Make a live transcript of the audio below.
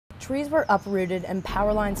Trees were uprooted and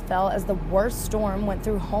power lines fell as the worst storm went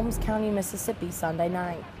through Holmes County, Mississippi Sunday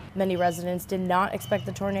night. Many residents did not expect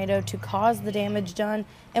the tornado to cause the damage done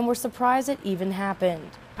and were surprised it even happened.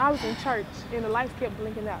 I was in church and the lights kept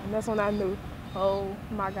blinking out, and that's when I knew, oh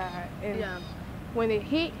my God. And when it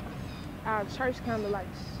hit, our church kind of like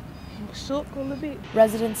shook a little bit.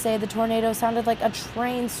 Residents say the tornado sounded like a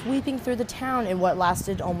train sweeping through the town in what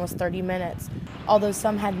lasted almost 30 minutes. Although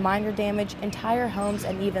some had minor damage, entire homes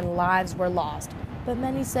and even lives were lost, but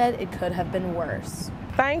many said it could have been worse.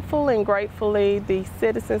 Thankfully and gratefully, the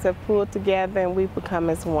citizens have pulled together and we've become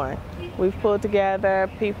as one. We've pulled together,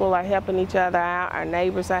 people are helping each other out, our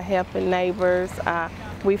neighbors are helping neighbors.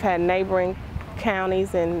 We've had neighboring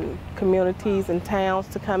counties and communities and towns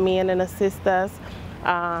to come in and assist us.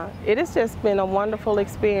 It has just been a wonderful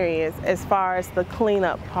experience as far as the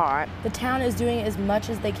cleanup part. The town is doing as much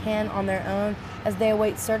as they can on their own as they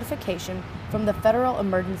await certification from the Federal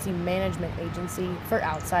Emergency Management Agency for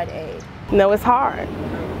outside aid. No, it's hard.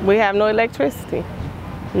 We have no electricity.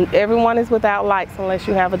 Everyone is without lights unless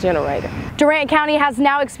you have a generator. Durant County has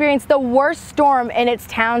now experienced the worst storm in its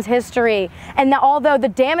town's history. And although the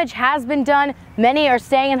damage has been done, many are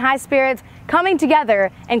staying in high spirits, coming together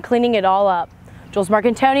and cleaning it all up. Jules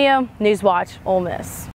Marcantonio, NewsWatch, Ole Miss.